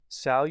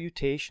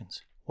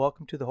Salutations.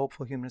 Welcome to the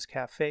Hopeful Humanist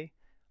Cafe.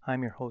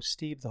 I'm your host,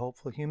 Steve, the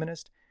Hopeful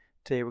Humanist.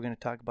 Today we're going to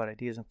talk about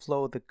ideas and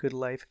flow, the good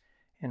life,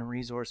 and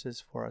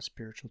resources for our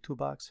spiritual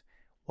toolbox.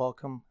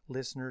 Welcome,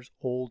 listeners,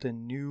 old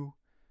and new,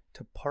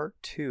 to part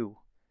 2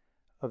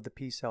 of the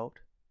Peace Out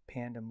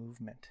Panda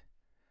movement.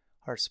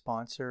 Our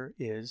sponsor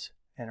is,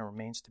 and it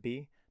remains to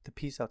be, the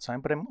Peace Out sign.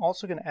 But I'm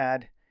also going to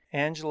add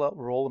Angela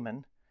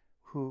Rolleman,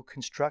 who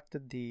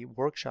constructed the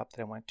workshop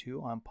that I went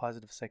to on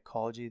positive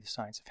psychology, the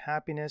science of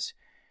happiness.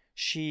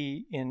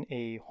 She, in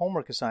a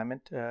homework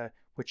assignment,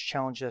 which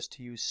challenged us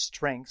to use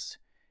strengths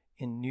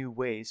in new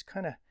ways,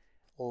 kind of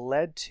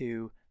led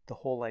to the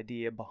whole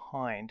idea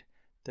behind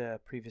the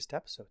previous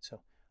episode.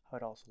 So I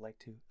would also like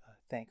to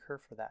thank her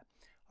for that.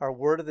 Our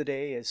word of the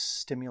day is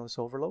stimulus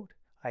overload.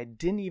 I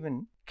didn't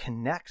even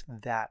connect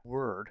that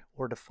word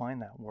or define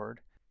that word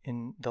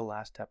in the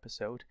last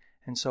episode.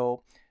 And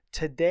so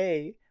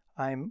today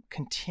I'm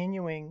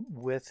continuing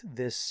with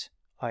this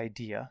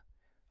idea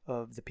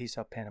of the Peace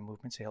Out Panda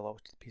movement. Say hello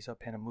to the Peace Out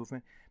Panda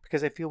movement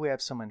because I feel we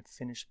have some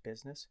unfinished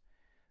business.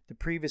 The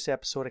previous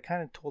episode, I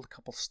kind of told a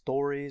couple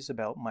stories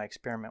about my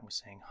experiment with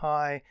saying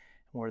hi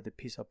and where the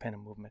Peace Out Panda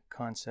movement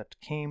concept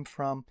came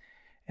from.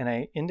 And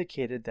I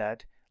indicated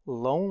that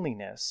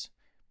loneliness,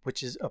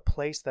 which is a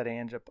place that I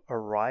ended up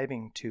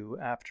arriving to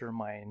after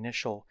my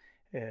initial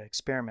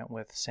experiment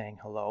with saying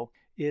hello,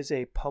 is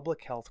a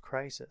public health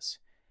crisis.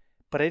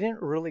 But I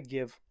didn't really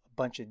give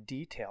bunch of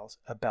details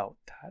about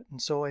that.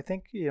 And so I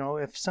think,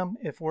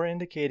 if we're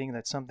indicating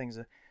that something's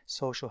a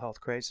social health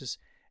crisis,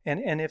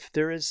 and if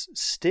there is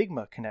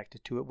stigma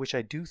connected to it, which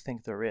I do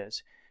think there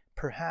is,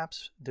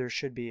 perhaps there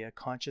should be a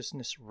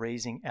consciousness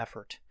raising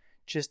effort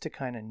just to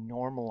kind of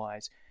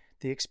normalize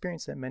the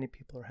experience that many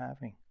people are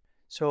having.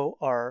 So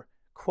our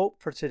quote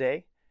for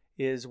today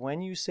is,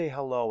 when you say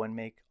hello and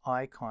make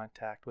eye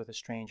contact with a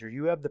stranger,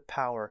 you have the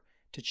power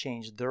to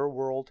change their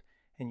world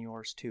and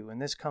yours too.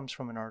 And this comes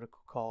from an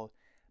article called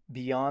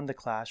Beyond the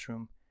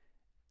Classroom,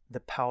 the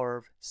Power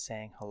of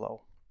Saying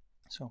Hello.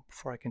 So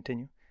before I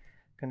continue,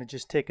 I'm going to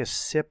just take a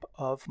sip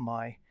of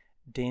my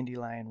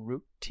dandelion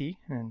root tea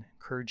and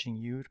encouraging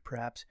you to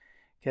perhaps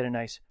get a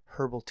nice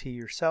herbal tea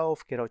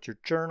yourself, get out your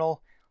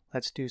journal.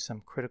 Let's do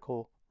some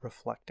critical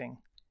reflecting.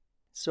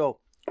 So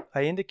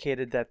I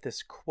indicated that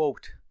this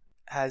quote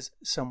has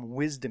some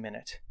wisdom in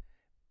it,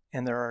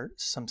 and there are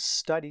some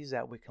studies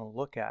that we can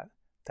look at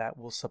that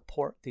will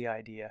support the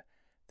idea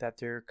that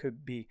there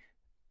could be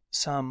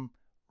some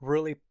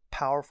really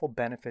powerful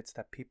benefits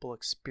that people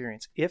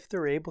experience if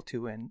they're able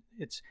to, and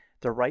it's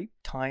the right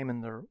time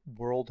in their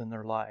world and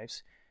their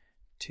lives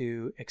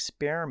to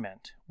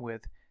experiment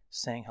with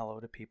saying hello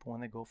to people when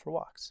they go for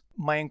walks.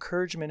 My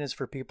encouragement is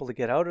for people to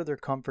get out of their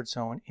comfort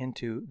zone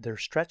into their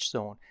stretch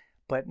zone,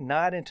 but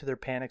not into their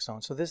panic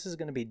zone. So this is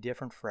going to be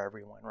different for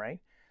everyone,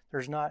 right?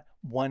 There's not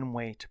one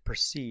way to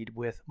proceed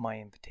with my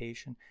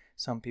invitation.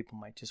 Some people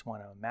might just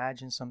want to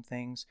imagine some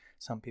things.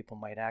 Some people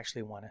might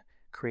actually want to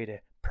create a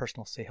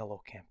personal say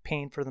hello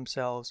campaign for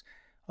themselves.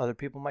 Other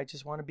people might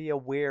just want to be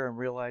aware and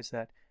realize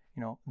that,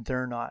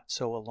 they're not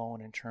so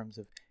alone in terms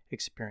of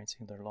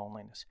experiencing their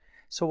loneliness.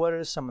 So what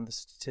are some of the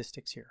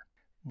statistics here?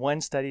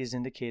 One study has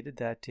indicated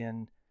that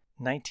in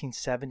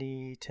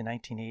 1970 to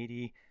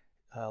 1980,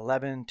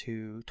 11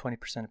 to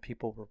 20% of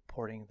people were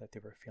reporting that they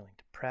were feeling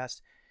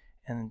depressed,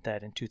 and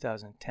that in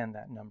 2010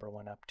 that number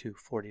went up to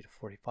 40 to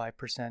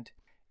 45%.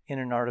 In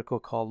an article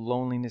called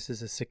Loneliness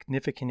is a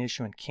Significant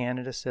Issue in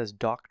Canada, says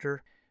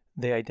Doctor,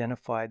 they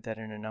identified that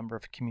in a number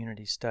of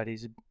community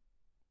studies,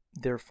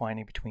 they're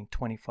finding between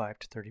 25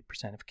 to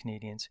 30% of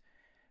Canadians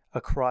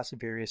across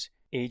various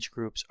age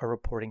groups are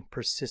reporting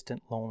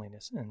persistent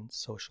loneliness and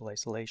social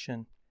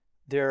isolation.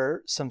 There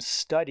are some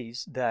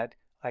studies that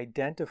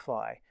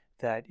identify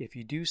that if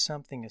you do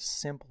something as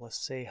simple as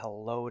say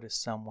hello to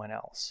someone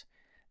else,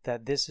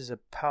 that this is a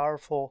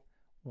powerful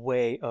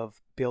way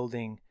of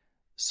building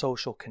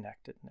social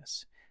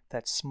connectedness,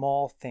 that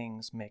small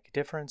things make a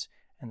difference,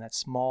 and that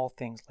small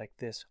things like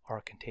this are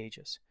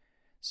contagious.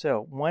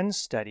 So one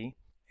study,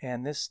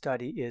 and this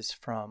study is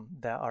from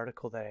that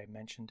article that I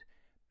mentioned,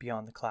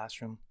 Beyond the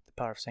Classroom, the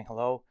Power of Saying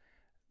Hello.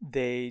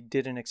 They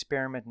did an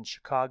experiment in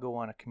Chicago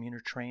on a commuter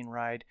train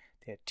ride.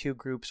 They had two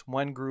groups.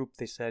 One group,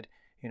 they said,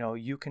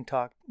 you can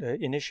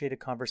initiate a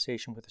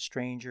conversation with a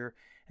stranger.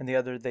 And the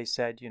other, they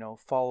said,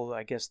 follow,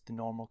 I guess, the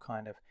normal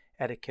kind of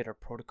etiquette or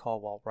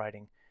protocol while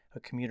riding a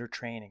commuter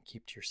train and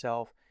keep to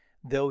yourself.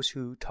 Those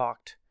who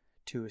talked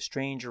to a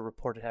stranger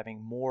reported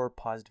having more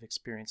positive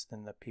experience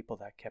than the people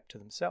that kept to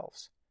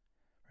themselves.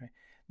 Right?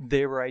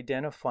 They were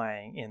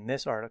identifying in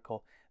this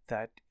article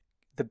that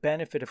the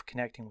benefit of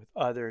connecting with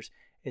others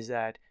is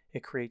that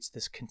it creates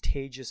this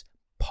contagious,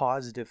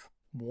 positive,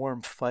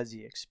 warm,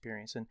 fuzzy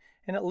experience. And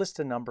it lists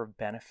a number of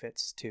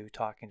benefits to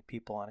talking to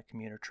people on a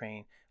commuter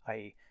train,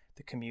 i.e.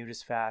 the commute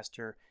is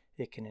faster,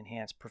 it can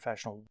enhance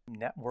professional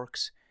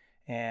networks,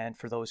 and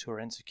for those who are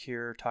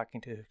insecure,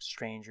 talking to a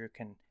stranger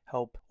can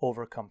help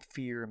overcome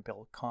fear and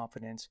build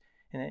confidence.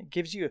 And it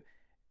gives you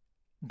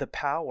the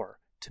power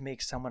to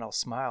make someone else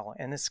smile,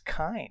 and it's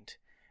kind,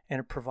 and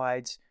it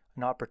provides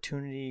an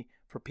opportunity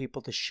for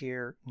people to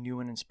share new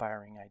and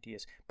inspiring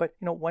ideas. But,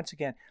 once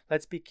again,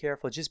 let's be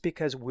careful. Just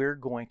because we're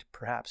going to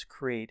perhaps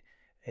create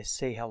a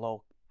Say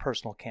Hello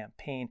personal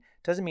campaign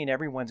doesn't mean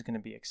everyone's going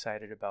to be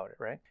excited about it,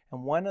 right?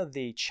 And one of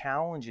the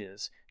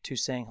challenges to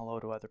saying hello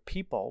to other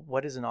people,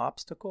 what is an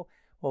obstacle?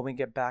 Well, we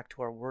get back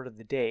to our word of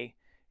the day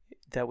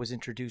that was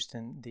introduced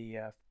in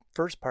the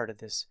first part of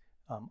this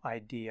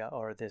idea,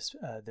 or this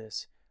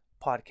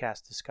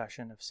podcast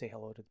discussion of Say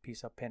Hello to the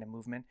Peace Out Panda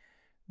movement.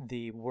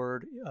 The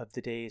word of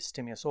the day is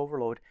stimulus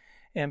overload.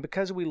 And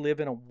because we live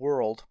in a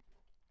world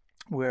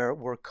where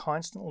we're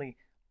constantly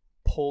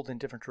pulled in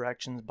different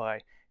directions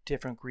by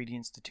different greedy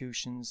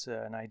institutions,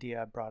 an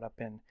idea I brought up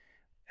in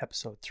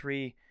episode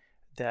 3,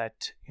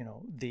 that,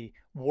 the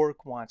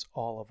work wants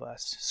all of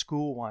us,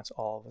 school wants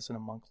all of us in a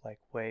monk-like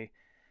way,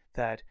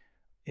 that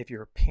if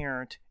you're a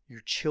parent,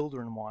 your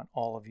children want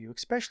all of you,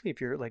 especially if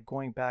you're like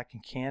going back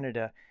in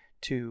Canada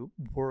to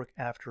work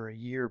after a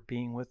year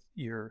being with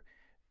your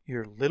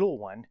little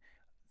one.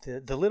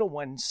 The little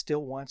one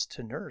still wants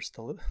to nurse.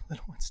 The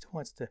little one still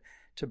wants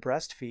to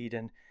breastfeed.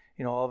 And,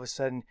 all of a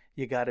sudden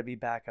you got to be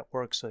back at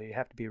work. So you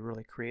have to be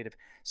really creative.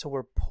 So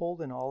we're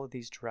pulled in all of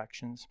these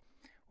directions.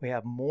 We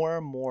have more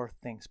and more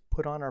things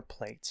put on our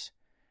plates,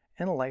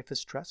 and life is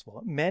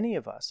stressful. Many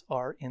of us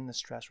are in the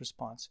stress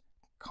response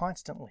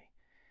constantly.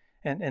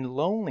 And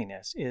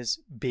loneliness is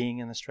being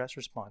in the stress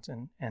response,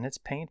 and it's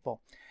painful.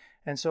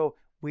 And so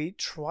we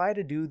try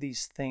to do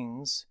these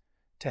things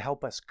to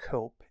help us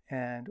cope.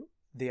 And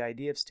the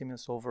idea of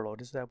stimulus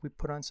overload is that we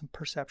put on some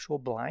perceptual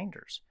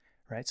blinders,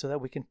 right? So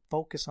that we can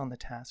focus on the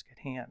task at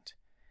hand.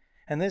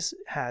 And this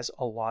has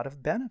a lot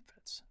of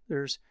benefits.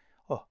 There's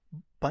a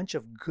bunch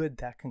of good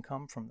that can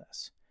come from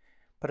this.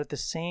 But at the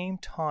same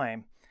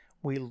time,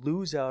 we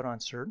lose out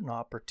on certain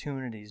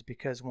opportunities,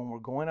 because when we're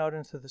going out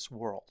into this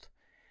world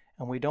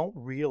and we don't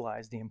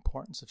realize the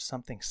importance of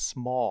something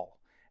small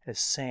as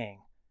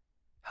saying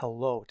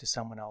hello to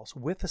someone else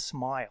with a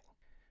smile,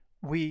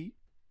 we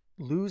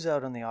lose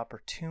out on the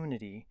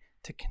opportunity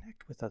to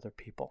connect with other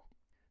people.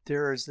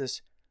 There is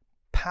this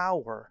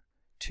power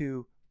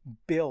to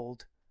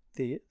build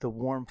the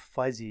warm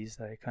fuzzies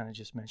that I kind of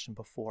just mentioned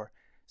before,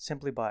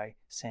 simply by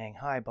saying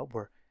hi, but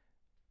we're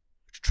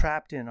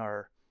trapped in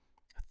our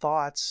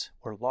thoughts,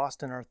 we're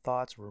lost in our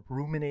thoughts, we're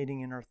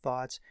ruminating in our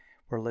thoughts,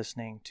 we're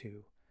listening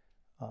to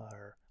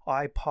our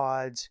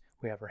iPods,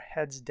 we have our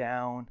heads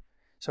down.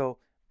 So,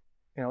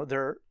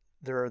 there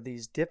are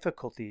these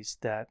difficulties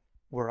that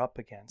we're up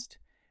against,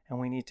 and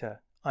we need to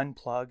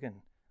unplug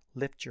and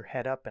lift your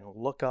head up and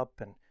look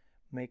up and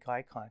make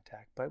eye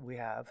contact. But we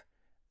have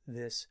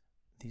these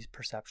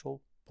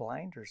perceptual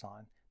blinders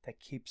on that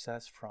keeps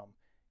us from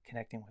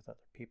connecting with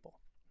other people,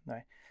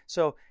 right?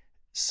 So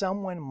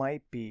someone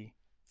might be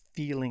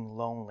feeling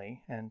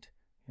lonely, and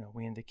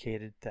we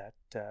indicated that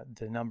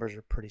the numbers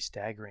are pretty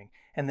staggering,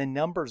 and the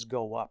numbers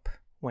go up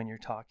when you're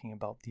talking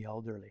about the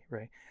elderly,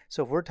 right?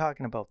 So if we're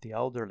talking about the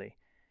elderly,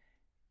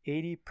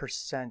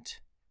 80%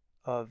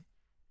 of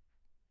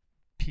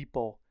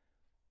people,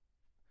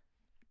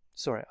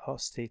 I'll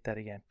state that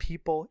again.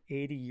 People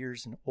 80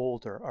 years and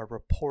older are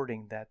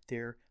reporting that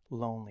they're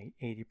lonely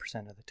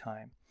 80% of the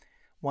time.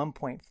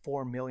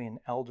 1.4 million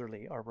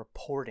elderly are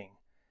reporting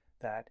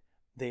that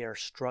they are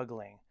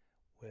struggling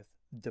with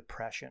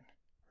depression,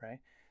 right?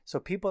 So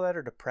people that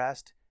are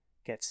depressed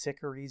get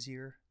sicker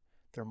easier.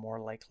 They're more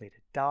likely to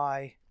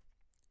die.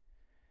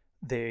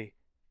 They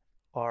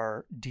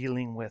are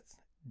dealing with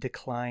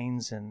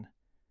declines in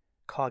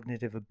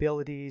cognitive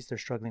abilities. They're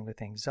struggling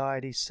with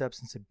anxiety,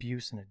 substance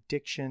abuse, and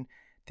addiction.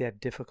 They have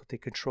difficulty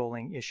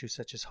controlling issues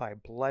such as high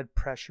blood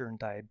pressure and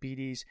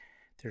diabetes.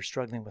 They're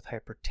struggling with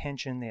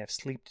hypertension. They have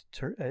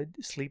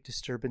sleep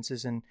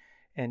disturbances,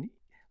 and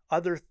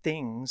other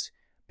things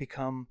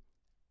become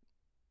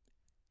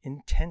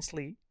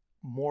intensely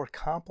more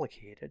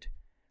complicated,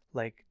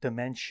 like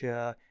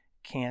dementia,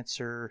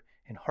 cancer,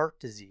 and heart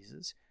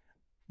diseases,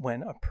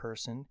 when a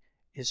person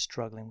is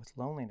struggling with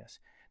loneliness.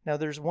 Now,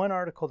 there's one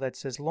article that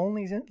says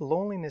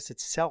loneliness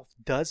itself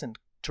doesn't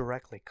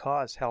directly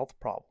cause health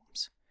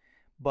problems,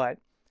 but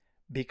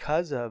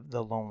because of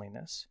the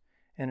loneliness,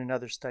 and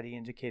another study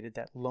indicated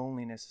that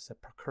loneliness is a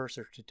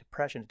precursor to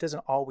depression. It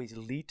doesn't always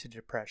lead to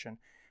depression,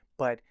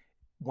 but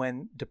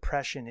when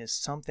depression is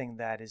something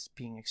that is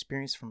being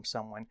experienced from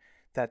someone,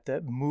 that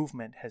the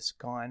movement has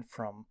gone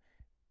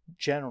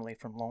generally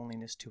from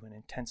loneliness to an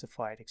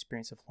intensified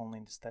experience of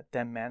loneliness that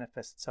then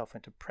manifests itself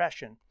in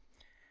depression,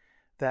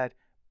 that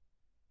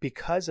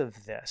because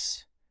of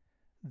this,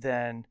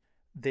 then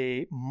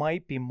they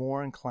might be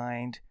more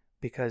inclined,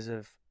 because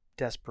of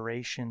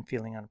desperation,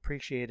 feeling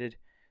unappreciated,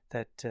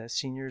 that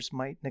seniors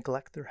might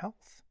neglect their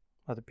health.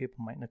 Other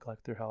people might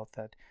neglect their health,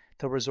 that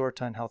they'll resort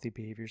to unhealthy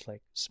behaviors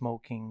like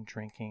smoking,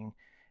 drinking,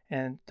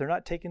 and they're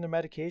not taking their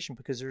medication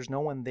because there's no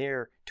one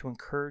there to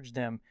encourage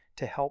them,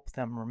 to help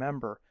them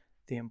remember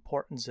the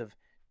importance of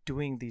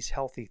doing these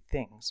healthy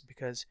things,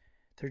 because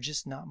they're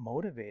just not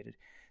motivated.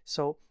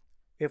 So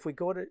if we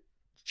go to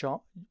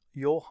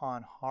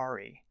Johann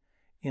Hari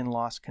in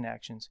Lost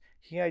Connections,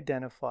 he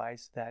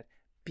identifies that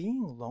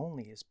being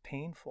lonely is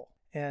painful.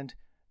 And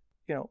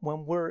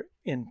when we're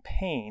in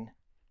pain,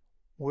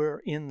 we're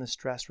in the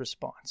stress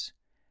response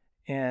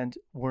and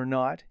we're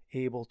not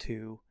able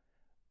to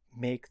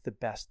make the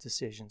best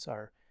decisions.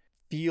 Our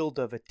field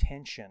of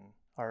attention,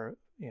 our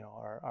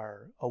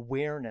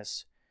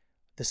awareness,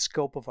 the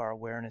scope of our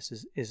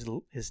awareness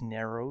is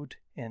narrowed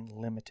and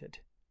limited,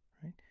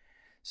 right?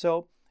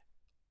 So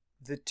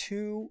the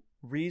two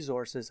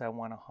resources I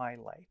want to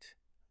highlight,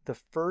 the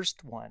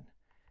first one,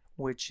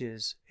 which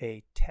is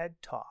a TED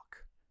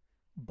Talk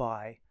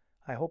by,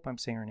 I hope I'm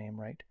saying her name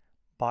right,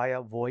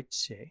 Baya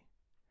Voice,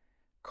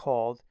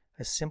 called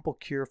A Simple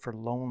Cure for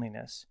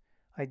Loneliness,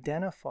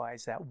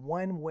 identifies that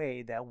one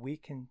way that we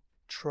can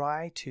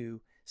try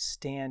to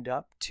stand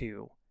up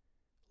to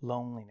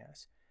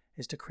loneliness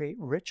is to create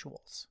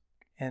rituals.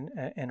 And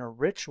a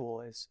ritual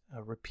is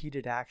a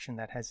repeated action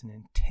that has an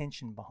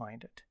intention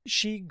behind it.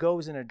 She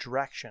goes in a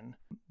direction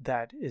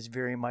that is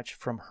very much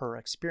from her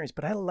experience,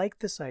 but I like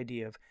this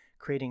idea of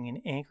creating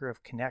an anchor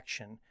of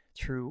connection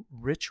through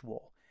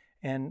ritual.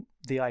 And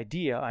the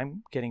idea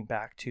I'm getting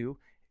back to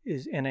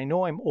is, and I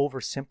know I'm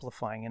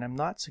oversimplifying, and I'm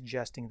not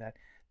suggesting that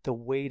the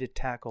way to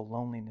tackle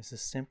loneliness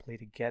is simply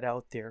to get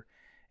out there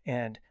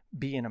and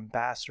be an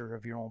ambassador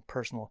of your own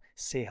personal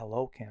Say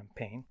Hello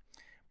campaign.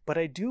 But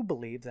I do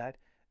believe that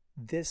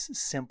this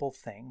simple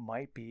thing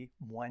might be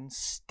one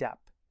step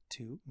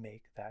to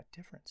make that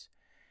difference.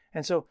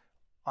 And so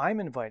I'm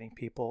inviting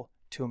people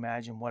to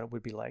imagine what it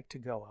would be like to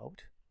go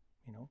out,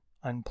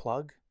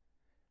 unplug.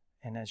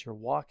 And as you're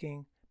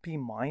walking, be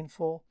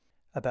mindful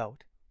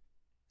about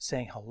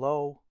saying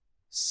hello,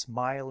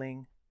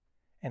 smiling,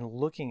 and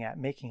looking at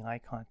making eye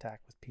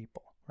contact with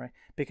people, right?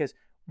 Because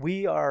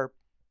we are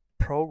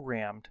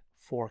programmed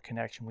for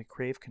connection. We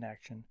crave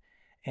connection.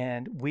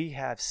 And we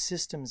have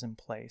systems in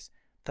place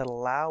that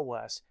allow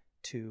us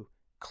to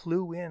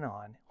hone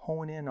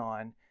in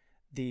on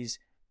these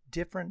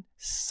different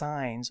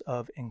signs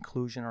of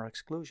inclusion or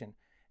exclusion.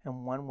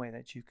 And one way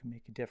that you can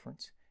make a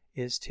difference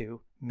is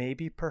to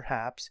maybe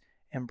perhaps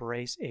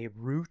embrace a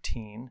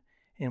routine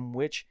in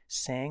which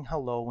saying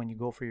hello when you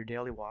go for your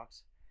daily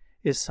walks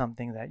is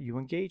something that you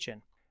engage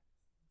in.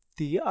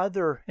 The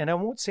other, and I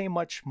won't say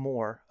much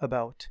more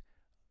about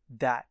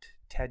that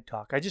TED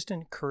Talk. I just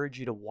encourage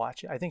you to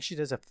watch it. I think she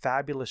does a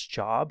fabulous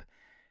job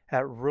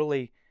at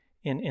really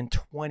in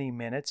 20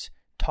 minutes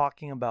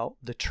talking about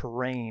the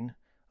terrain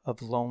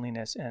of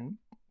loneliness and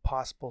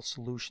possible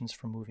solutions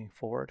for moving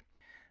forward.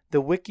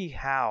 The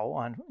WikiHow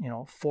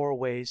on 4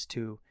 ways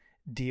to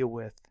deal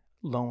with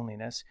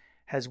loneliness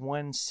has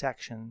one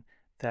section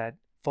that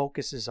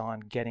focuses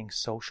on getting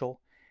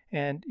social.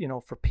 And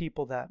for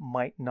people that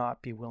might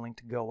not be willing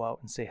to go out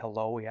and say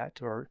hello yet,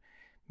 or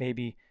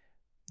maybe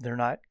they're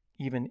not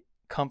even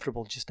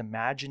comfortable just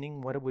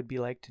imagining what it would be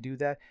like to do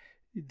that,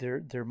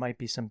 there might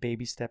be some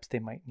baby steps they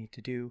might need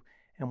to do.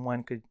 And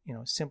one could,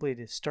 simply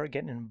to start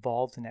getting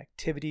involved in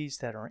activities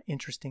that are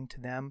interesting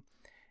to them.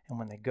 And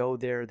when they go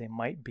there, they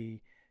might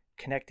be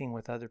connecting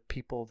with other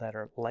people that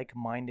are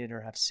like-minded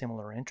or have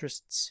similar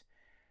interests.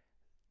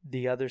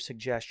 The other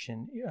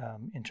suggestion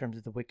in terms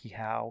of the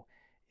WikiHow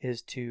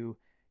is to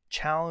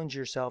challenge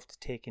yourself to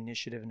take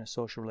initiative in a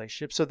social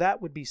relationship. So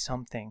that would be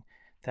something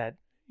that,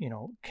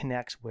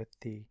 connects with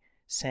the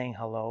saying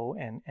hello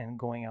and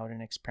going out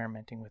and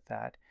experimenting with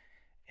that.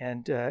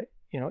 And,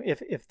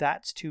 if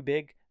that's too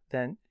big,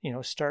 then,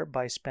 start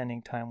by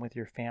spending time with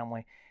your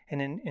family.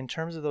 And in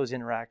terms of those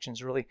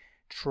interactions, really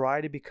try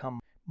to become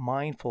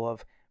mindful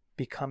of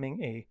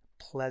becoming a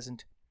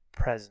pleasant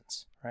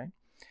presence, right?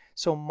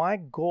 So my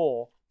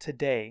goal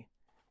today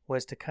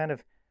was to kind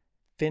of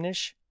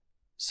finish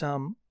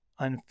some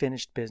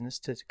unfinished business,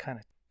 to kind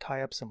of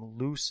tie up some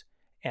loose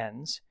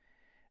ends.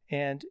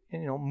 And,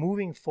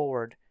 moving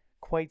forward,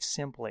 quite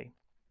simply,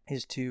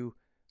 is to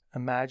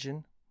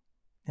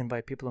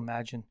invite people to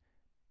imagine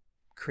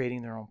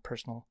creating their own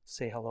personal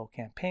Say Hello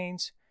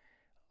campaigns.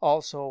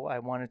 Also, I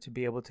wanted to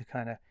be able to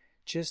kind of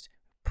just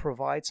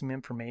provide some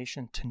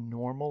information to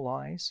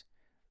normalize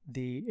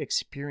the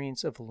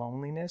experience of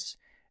loneliness.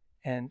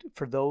 And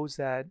for those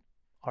that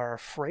are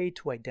afraid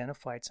to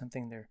identify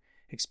something they're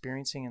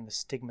experiencing and the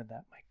stigma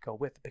that might go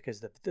with it,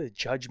 because the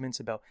judgments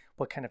about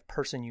what kind of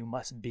person you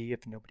must be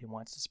if nobody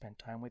wants to spend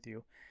time with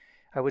you,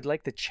 I would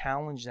like to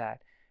challenge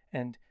that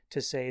and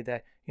to say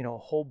that, a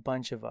whole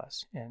bunch of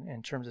us,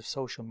 in terms of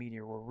social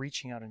media, we're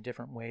reaching out in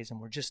different ways and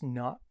we're just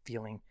not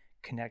feeling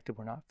connected.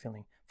 We're not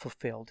feeling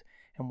fulfilled.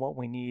 And what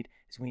we need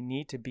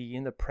to be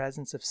in the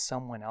presence of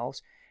someone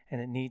else, and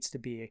it needs to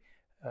be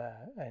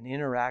an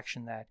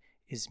interaction that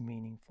is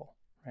meaningful,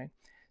 right?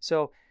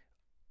 So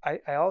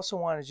I also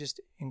want to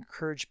just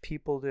encourage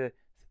people to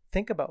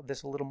think about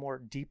this a little more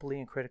deeply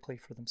and critically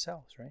for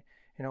themselves, right?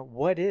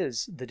 What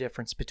is the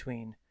difference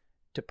between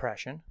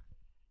depression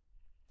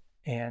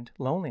and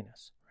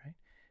loneliness, right?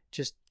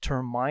 Just to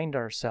remind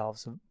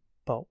ourselves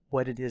about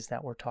what it is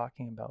that we're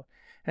talking about.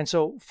 And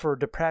so for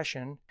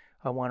depression,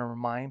 I want to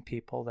remind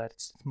people that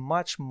it's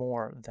much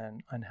more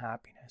than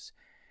unhappiness.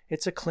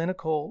 It's a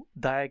clinical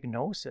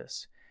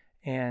diagnosis,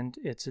 and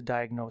it's a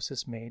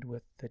diagnosis made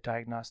with the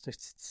Diagnostic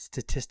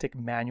Statistic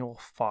Manual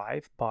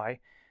 5 by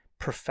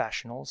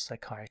professionals,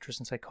 psychiatrists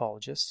and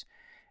psychologists.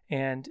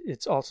 And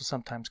it's also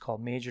sometimes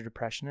called major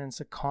depression, and it's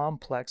a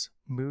complex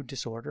mood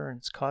disorder, and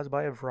it's caused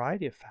by a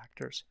variety of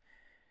factors,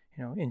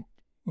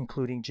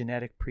 including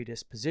genetic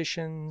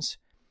predispositions,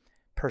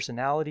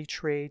 personality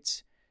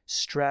traits,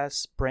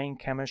 stress, brain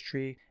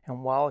chemistry.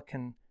 And while it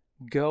can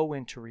go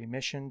into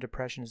remission,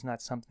 depression is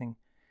not something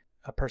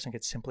a person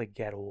could simply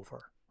get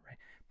over,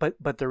 right?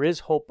 But there is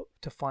hope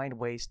to find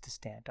ways to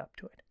stand up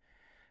to it.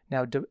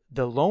 Now,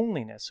 the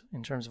loneliness,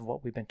 in terms of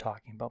what we've been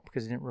talking about,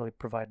 because it didn't really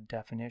provide a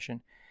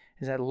definition,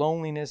 is that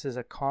loneliness is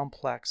a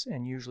complex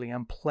and usually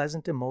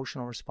unpleasant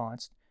emotional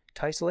response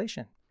to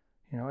isolation.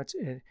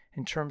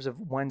 In terms of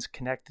one's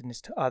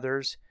connectedness to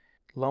others,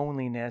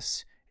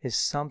 loneliness is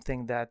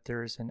something that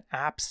there's an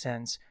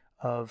absence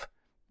of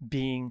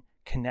being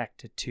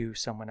connected to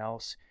someone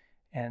else,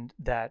 and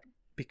that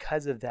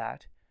because of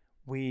that,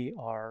 we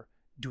are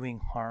doing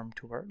harm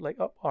to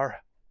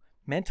our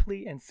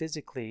mentally and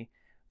physically.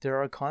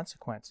 There are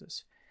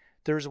consequences.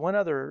 There's one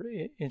other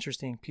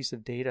interesting piece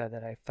of data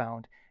that I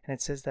found, and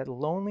it says that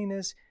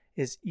loneliness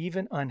is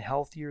even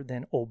unhealthier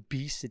than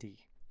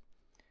obesity.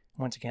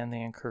 Once again,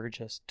 they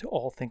encourage us to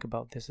all think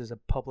about this as a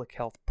public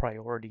health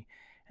priority,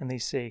 and they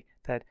say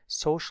that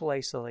social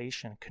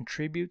isolation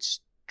contributes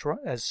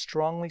as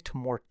strongly to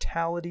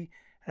mortality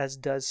as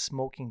does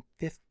smoking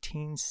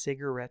 15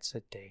 cigarettes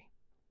a day.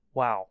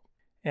 Wow.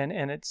 And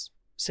it's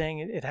saying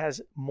it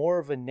has more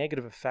of a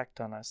negative effect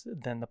on us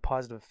than the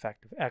positive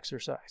effect of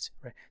exercise,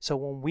 right? So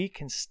when we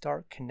can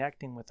start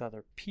connecting with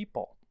other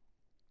people,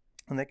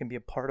 and they can be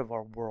a part of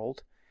our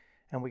world,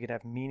 and we can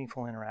have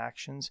meaningful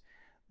interactions,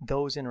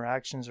 those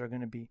interactions are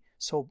going to be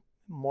so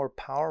more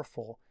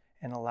powerful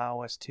and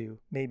allow us to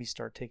maybe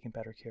start taking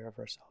better care of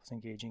ourselves,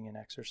 engaging in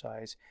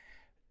exercise,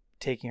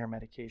 taking our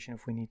medication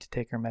if we need to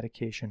take our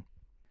medication.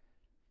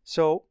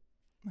 So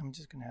I'm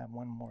just going to have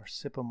one more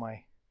sip of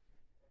my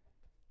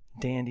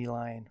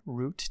dandelion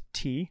root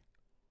tea.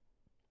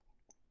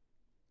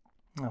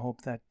 I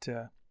hope that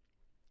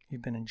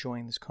you've been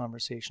enjoying this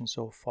conversation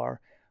so far.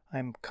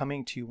 I'm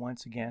coming to you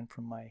once again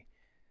from my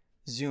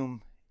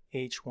Zoom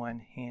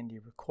H1 handy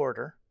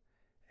recorder,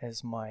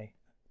 as my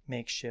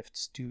makeshift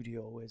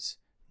studio is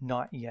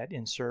not yet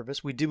in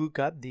service. We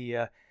got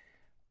the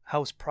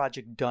house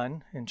project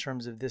done in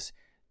terms of this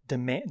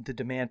the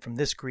demand from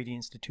this greedy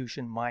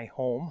institution, my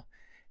home,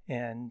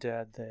 and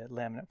the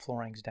laminate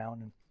flooring's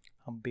down, and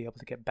I'll be able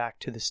to get back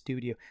to the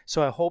studio.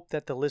 So I hope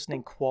that the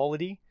listening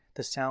quality,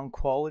 the sound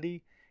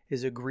quality,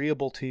 is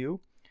agreeable to you.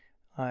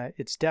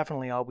 It's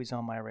definitely always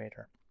on my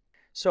radar.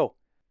 So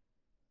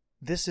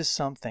this is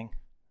something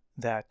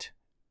that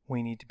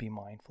we need to be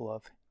mindful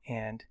of.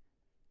 And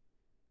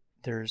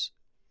there's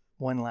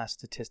one last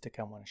statistic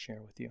I want to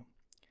share with you.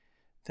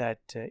 That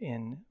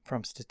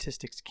from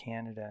Statistics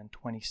Canada in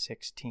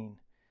 2016,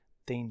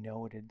 they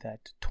noted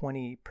that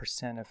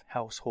 20% of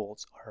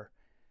households are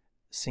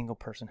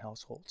single-person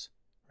households,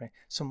 right?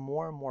 So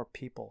more and more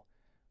people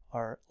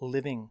are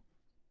living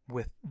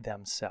with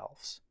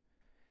themselves.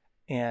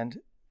 And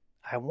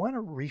I want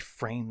to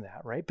reframe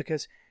that, right?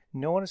 Because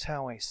notice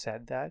how I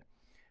said that.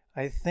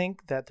 I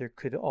think that there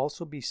could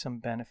also be some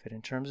benefit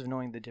in terms of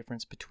knowing the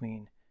difference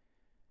between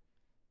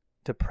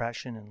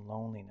depression and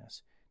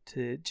loneliness,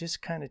 to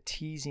just kind of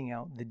teasing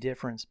out the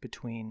difference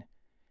between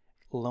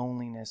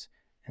loneliness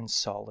and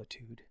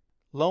solitude.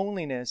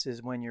 Loneliness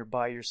is when you're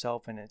by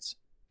yourself and it's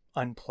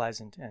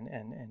unpleasant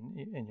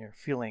and you're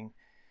feeling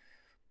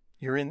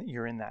you're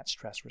in that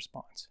stress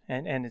response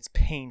and it's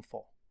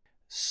painful.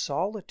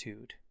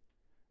 Solitude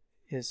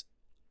is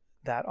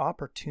that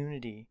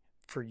opportunity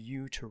for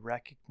you to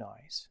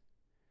recognize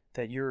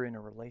that you're in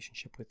a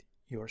relationship with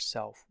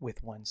yourself,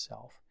 with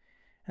oneself,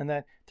 and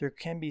that there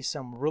can be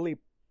some really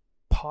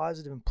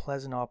positive and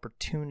pleasant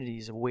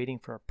opportunities awaiting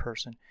for a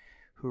person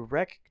who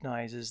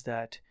recognizes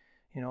that,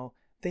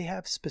 they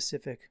have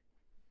specific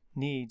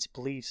needs,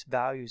 beliefs,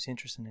 values,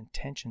 interests, and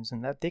intentions,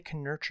 and that they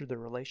can nurture the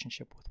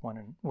relationship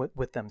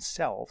with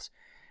themselves,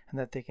 and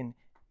that they can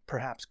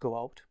perhaps go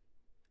out,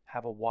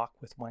 have a walk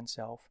with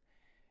oneself,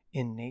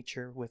 in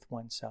nature with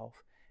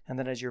oneself, and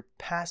that as you're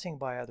passing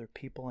by other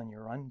people and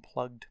you're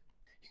unplugged,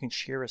 you can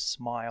share a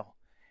smile,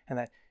 and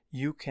that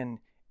you can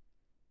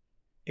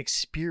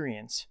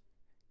experience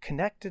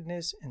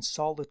connectedness and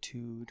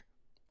solitude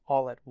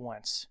all at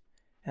once,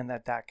 and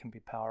that can be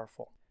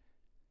powerful.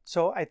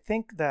 So I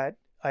think that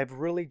I've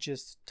really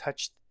just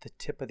touched the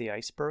tip of the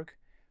iceberg.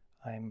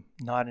 I'm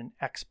not an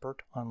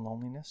expert on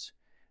loneliness.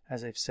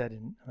 As I've said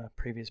in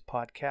previous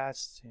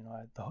podcasts,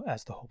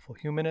 as the hopeful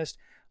humanist,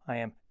 I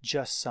am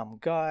just some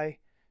guy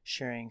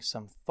sharing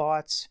some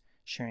thoughts,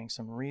 sharing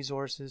some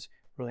resources.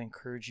 Really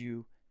encourage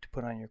you to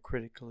put on your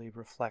critically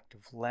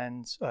reflective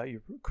lens,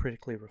 your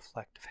critically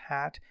reflective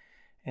hat,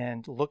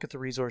 and look at the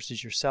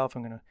resources yourself.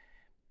 I'm going to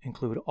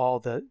include all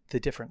the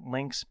different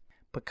links,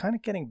 but kind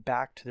of getting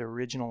back to the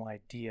original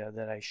idea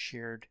that I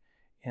shared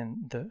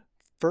in the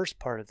first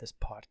part of this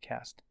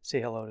podcast,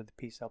 Say Hello to the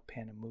Peace Out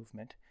Panda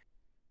movement.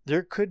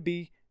 There could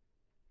be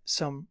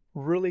some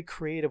really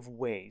creative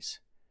ways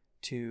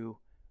to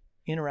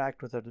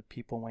interact with other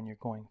people when you're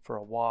going for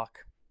a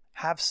walk,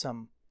 have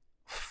some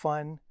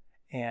fun,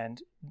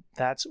 and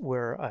that's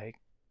where I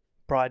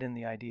brought in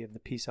the idea of the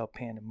Peace Out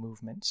Panda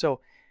movement.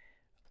 So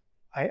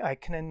I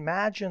can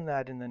imagine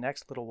that in the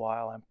next little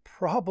while, I'm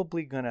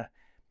probably going to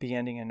be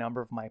ending a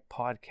number of my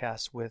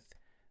podcasts with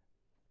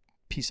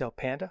Peace Out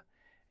Panda.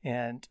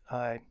 And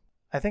I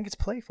think it's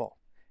playful.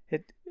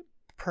 It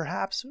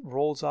perhaps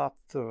rolls off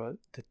the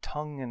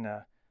tongue in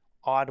an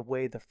odd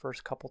way the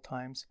first couple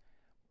times,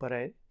 but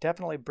it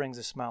definitely brings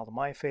a smile to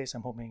my face.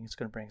 I'm hoping it's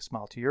going to bring a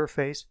smile to your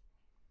face.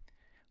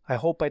 I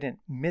hope I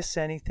didn't miss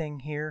anything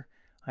here.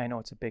 I know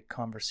it's a big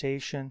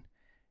conversation.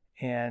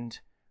 And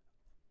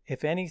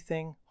if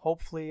anything,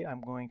 hopefully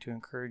I'm going to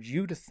encourage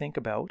you to think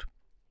about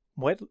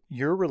what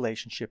your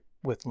relationship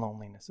with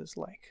loneliness is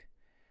like.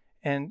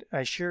 And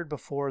I shared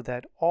before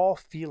that all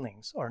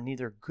feelings are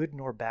neither good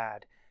nor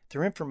bad.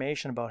 They're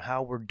information about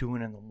how we're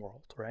doing in the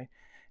world, right?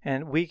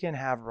 And we can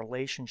have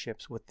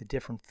relationships with the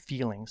different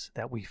feelings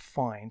that we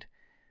find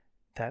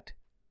that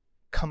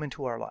come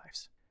into our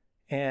lives.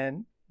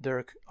 And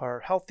there are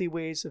healthy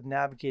ways of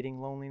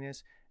navigating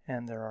loneliness,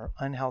 and there are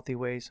unhealthy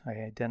ways. I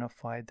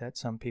identified that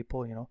some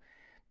people,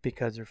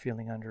 because they're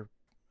feeling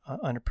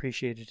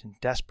unappreciated and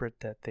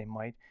desperate, that they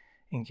might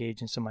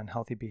engage in some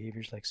unhealthy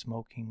behaviors like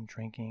smoking,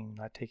 drinking,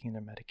 not taking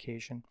their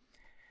medication.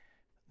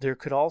 There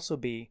could also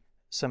be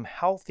some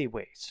healthy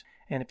ways.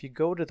 And if you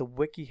go to the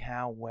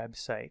WikiHow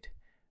website,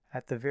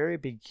 at the very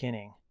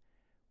beginning,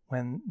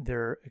 when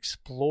they're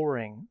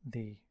exploring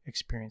the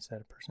experience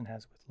that a person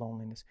has with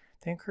loneliness,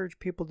 they encourage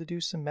people to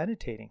do some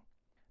meditating.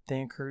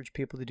 They encourage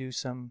people to do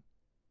some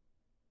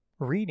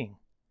reading.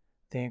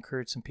 They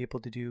encourage some people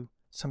to do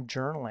some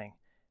journaling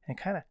and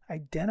kind of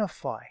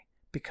identify,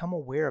 become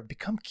aware,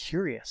 become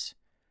curious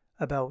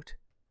about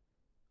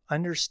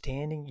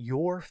understanding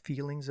your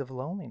feelings of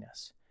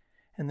loneliness,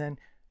 and then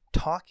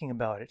talking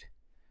about it,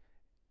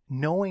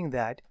 knowing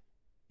that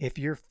if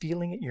you're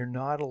feeling it, you're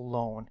not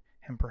alone,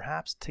 and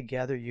perhaps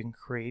together you can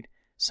create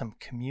some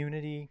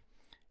community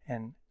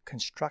and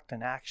construct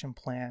an action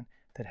plan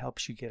that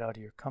helps you get out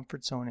of your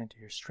comfort zone into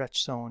your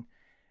stretch zone,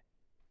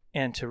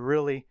 and to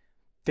really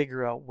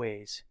figure out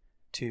ways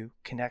to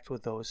connect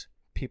with those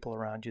people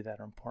around you that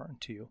are important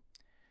to you.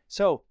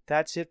 So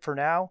that's it for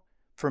now.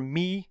 From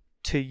me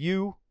to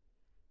you,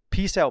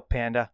 peace out, Panda.